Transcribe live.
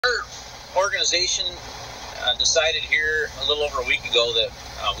Our organization decided here a little over a week ago that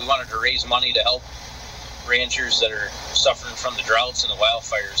we wanted to raise money to help ranchers that are suffering from the droughts and the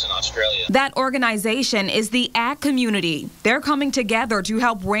wildfires in Australia. That organization is the Ag Community. They're coming together to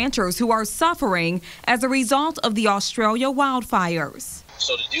help ranchers who are suffering as a result of the Australia wildfires.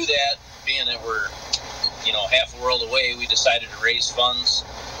 So to do that, being that we're half a world away, we decided to raise funds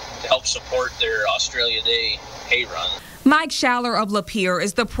to help support their Australia Day hay run. Mike Schaller of Lapeer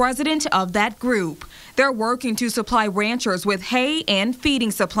is the president of that group. They're working to supply ranchers with hay and feeding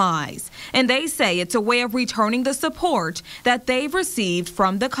supplies, and they say it's a way of returning the support that they've received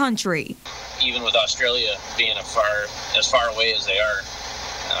from the country. Even with Australia being as far away as they are,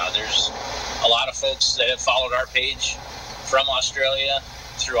 there's a lot of folks that have followed our page from Australia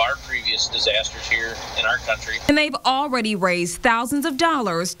through our previous disasters here in our country. And they've already raised thousands of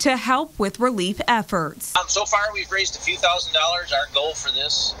dollars to help with relief efforts. So far, we've raised a few $1,000s. Our goal for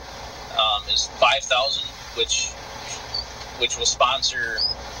this is $5,000, which will sponsor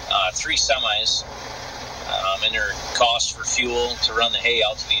 3 semis and their costs for fuel to run the hay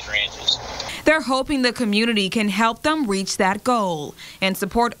out to these ranches. They're hoping the community can help them reach that goal and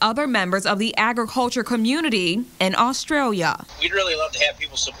support other members of the agriculture community in Australia. We'd really love to have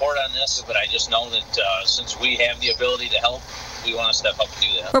people support on this, but I just know that since we have the ability to help, we want to step up and do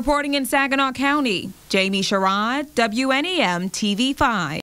that. Reporting in Saginaw County, Jamie Sherrod, WNEM TV5.